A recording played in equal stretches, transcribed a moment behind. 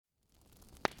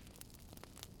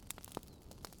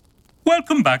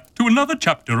Welcome back to another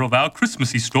chapter of our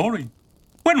Christmassy story.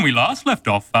 When we last left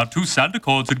off, our two Santa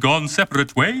Clauses had gone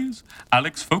separate ways.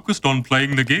 Alex focused on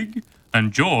playing the gig,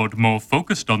 and Jord more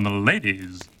focused on the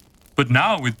ladies. But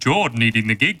now, with Jord needing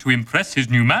the gig to impress his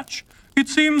new match, it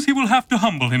seems he will have to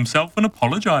humble himself and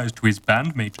apologize to his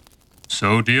bandmate.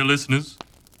 So, dear listeners,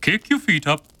 kick your feet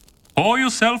up, pour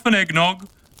yourself an eggnog,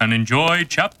 and enjoy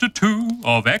Chapter 2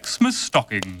 of Xmas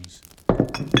Stockings.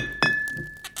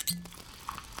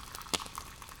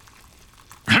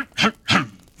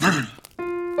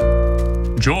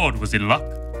 Jord was in luck.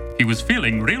 He was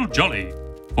feeling real jolly,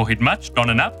 for he'd matched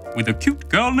on an app with a cute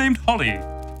girl named Holly,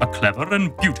 a clever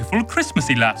and beautiful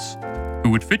Christmassy lass, who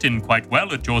would fit in quite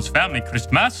well at Jord's family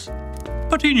Christmas.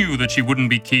 But he knew that she wouldn't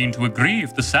be keen to agree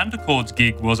if the Santa Claus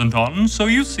gig wasn't on, so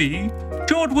you see,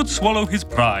 Jord would swallow his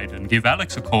pride and give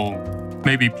Alex a call.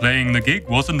 Maybe playing the gig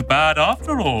wasn't bad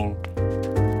after all.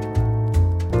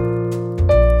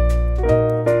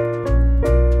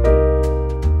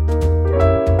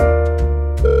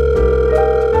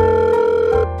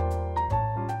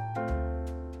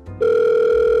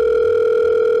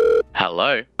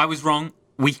 Hello? I was wrong.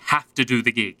 We have to do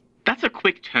the gig. That's a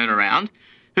quick turnaround.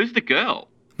 Who's the girl?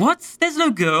 What? There's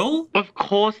no girl? Of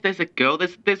course there's a girl.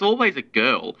 There's always a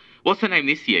girl. What's her name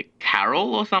this year?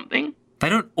 Carol or something? They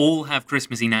don't all have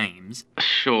Christmassy names.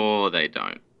 Sure they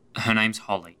don't. Her name's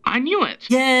Holly. I knew it.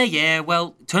 Yeah,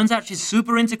 well, turns out she's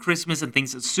super into Christmas and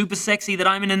thinks it's super sexy that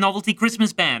I'm in a novelty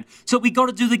Christmas band. So we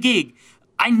gotta do the gig.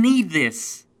 I need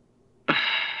this.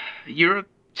 You're a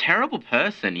terrible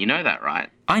person. You know that, right?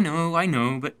 I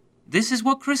know, but this is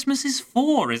what Christmas is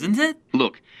for, isn't it?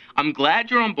 Look, I'm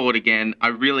glad you're on board again. I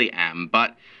really am.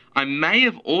 But I may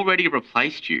have already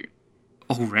replaced you.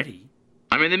 Already?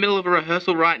 I'm in the middle of a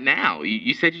rehearsal right now.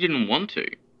 You said you didn't want to.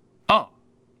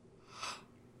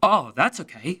 Oh, that's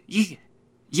okay.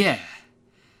 Yeah.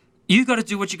 You gotta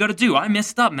do what you gotta do. I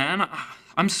messed up, man.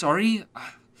 I'm sorry.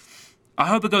 I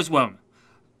hope it goes well.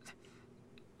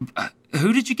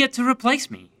 Who did you get to replace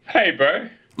me? Hey, bro.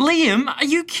 Liam, are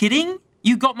you kidding?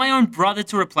 You got my own brother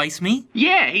to replace me?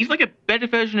 Yeah, he's like a better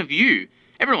version of you.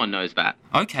 Everyone knows that.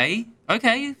 Okay,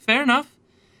 fair enough.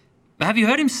 Have you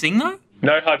heard him sing, though?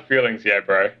 No hard feelings yet,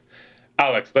 bro.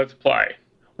 Alex, let's play.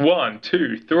 1,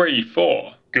 2, 3,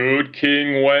 4. Good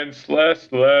King Wenceslas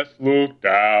looked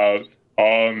out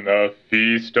on the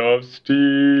feast of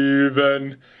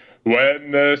Stephen,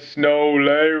 when the snow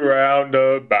lay round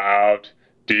about,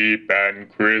 deep and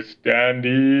crisp and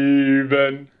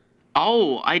even.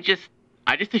 Oh, I just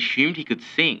assumed he could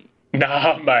sing.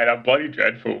 Nah, mate, I'm bloody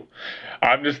dreadful.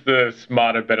 I'm just the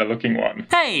smarter, better looking one.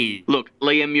 Hey! Look,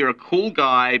 Liam, you're a cool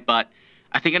guy, but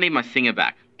I think I need my singer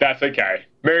back. That's okay.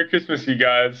 Merry Christmas, you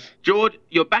guys. George,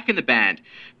 you're back in the band,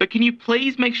 but can you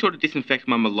please make sure to disinfect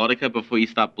my melodica before you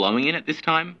start blowing in it this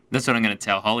time? That's what I'm going to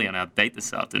tell Holly on our date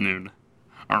this afternoon.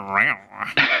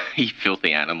 You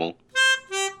filthy animal.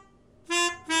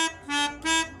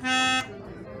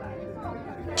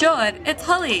 Jord, it's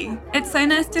Holly. It's so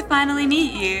nice to finally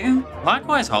meet you.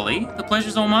 Likewise, Holly. The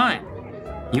pleasure's all mine.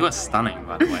 You are stunning,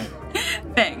 by the way.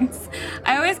 Thanks.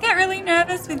 I always get really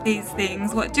nervous with these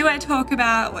things. What do I talk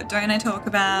about? What don't I talk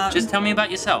about? Just tell me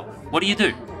about yourself. What do you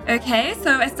do? Okay,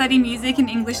 so I study music and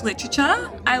English literature.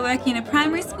 I work in a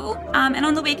primary school, and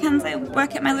on the weekends I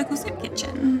work at my local soup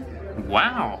kitchen.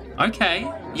 Wow.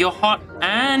 Okay. You're hot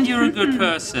and you're a good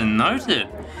person. Noted.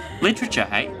 Literature,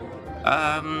 hey?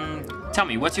 Tell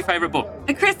me, what's your favourite book?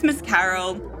 A Christmas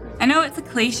Carol. I know it's a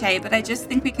cliche, but I just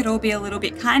think we could all be a little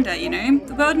bit kinder, you know?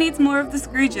 The world needs more of the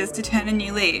Scrooges to turn a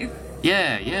new leaf.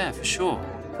 Yeah, for sure.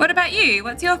 What about you?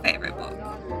 What's your favourite book?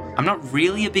 I'm not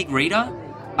really a big reader.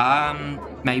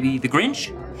 Maybe The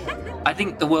Grinch? I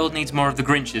think the world needs more of the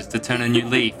Grinches to turn a new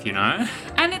leaf, you know?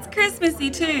 And it's Christmassy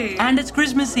too. And it's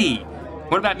Christmassy.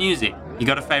 What about music? You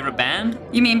got a favourite band?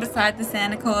 You mean beside the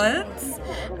Santa Claus?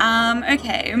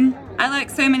 Okay. I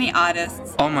like so many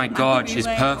artists. Oh my God, she's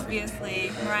Bublé, perfect.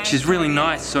 obviously. Mariah She's really Carey,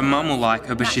 nice, so Mum will like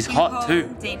her, but Nat she's King hot Cole,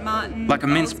 too. Dean Martin. Like a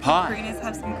mince old pie. crooners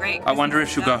have some great I wonder if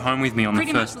Christmas she'll go stuff. home with me on the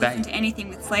Pretty first much listen date. to anything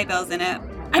with sleigh bells in it.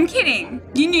 I'm kidding.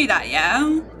 You knew that,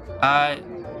 yeah?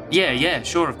 Yeah,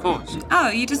 sure, of course. Oh,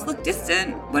 you just look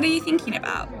distant. What are you thinking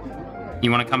about?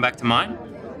 You want to come back to mine?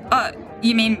 Oh,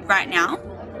 you mean right now?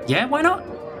 Yeah, why not?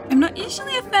 I'm not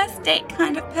usually a first date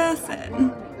kind of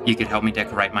person. You could help me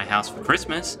decorate my house for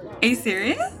Christmas. Are you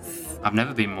serious? I've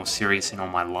never been more serious in all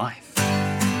my life.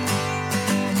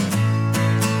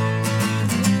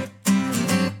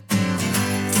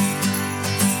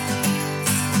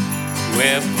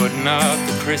 We're putting up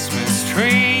the Christmas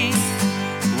tree.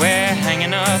 We're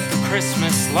hanging up the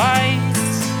Christmas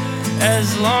lights.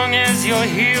 As long as you're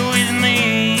here with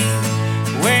me,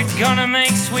 We're gonna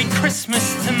make sweet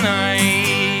Christmas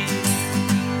tonight.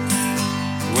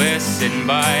 We're sitting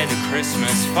by the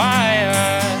Christmas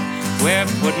fire. We're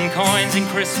putting coins in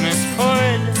Christmas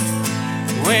pud.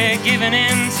 We're giving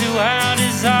in to our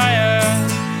desire.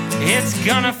 It's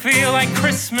gonna feel like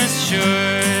Christmas should.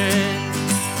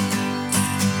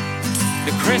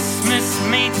 The Christmas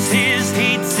meat is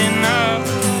heating up,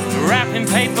 wrapping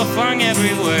paper flung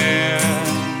everywhere.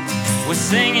 We're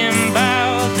singing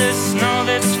about the snow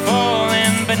that's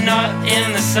falling, but not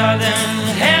in the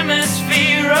southern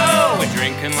hemisphere. Oh, we're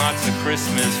drinking lots of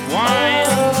Christmas wine.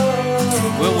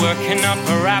 We're working up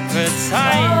our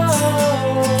appetite.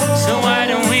 So why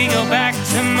don't we go back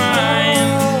to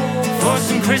mine for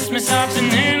some Christmas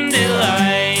afternoon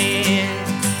delight?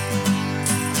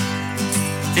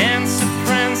 Dancer,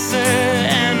 Prancer,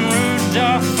 and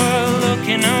Rudolph are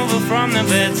looking over from the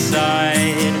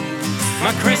bedside.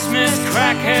 My Christmas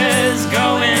cracker's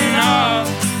going off.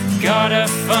 Gotta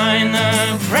find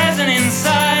the present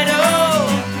inside. Oh,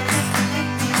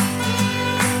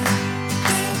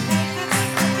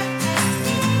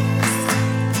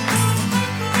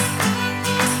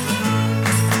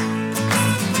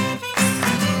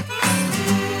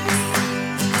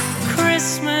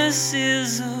 Christmas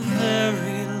is a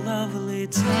very lovely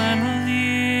time of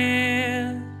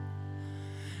year.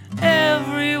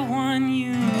 Everyone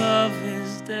you love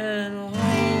is dead,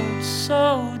 oh,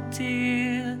 so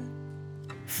dear.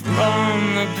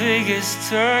 From the biggest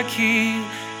turkey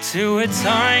to a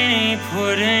tiny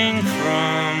pudding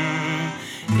crumb,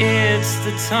 it's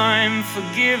the time for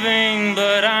giving,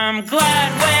 but I'm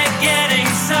glad we're getting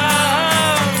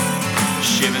some.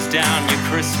 Shivers down your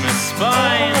Christmas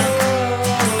spine,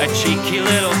 a cheeky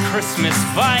little Christmas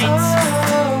bite.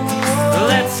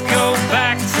 Let's go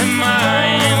back to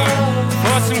mine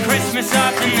for some Christmas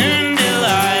afternoon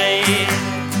delight.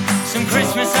 Some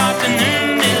Christmas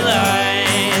afternoon delight.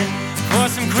 For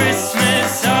some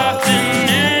Christmas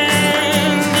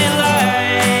afternoon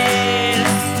delight.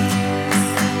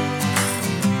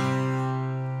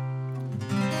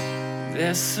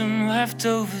 There's some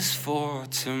leftovers for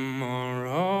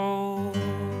tomorrow.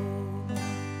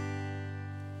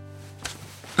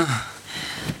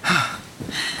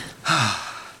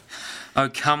 Oh,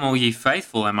 come all ye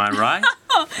faithful, am I right?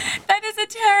 Oh, that is a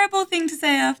terrible thing to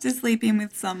say after sleeping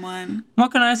with someone.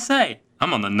 What can I say?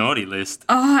 I'm on the naughty list.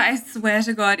 Oh, I swear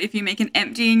to God, if you make an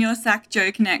empty in your sack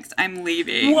joke next, I'm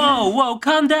leaving. Whoa,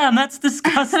 calm down. That's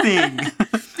disgusting.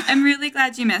 I'm really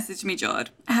glad you messaged me, Jord.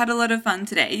 I had a lot of fun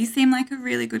today. You seem like a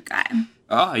really good guy.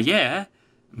 Oh, yeah.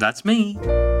 That's me.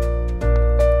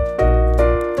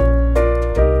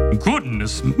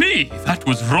 Goodness me, that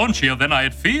was raunchier than I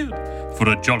had feared for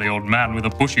a jolly old man with a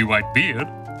bushy white beard.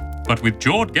 But with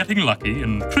Jord getting lucky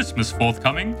and Christmas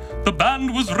forthcoming, the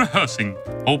band was rehearsing,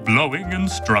 all blowing and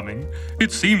strumming.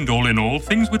 It seemed all in all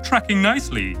things were tracking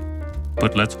nicely.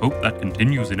 But let's hope that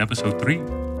continues in episode 3.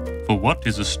 For what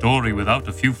is a story without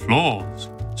a few flaws?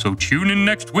 So tune in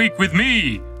next week with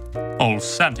me, old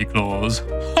Santa Claus.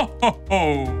 Ho, ho,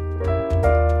 ho!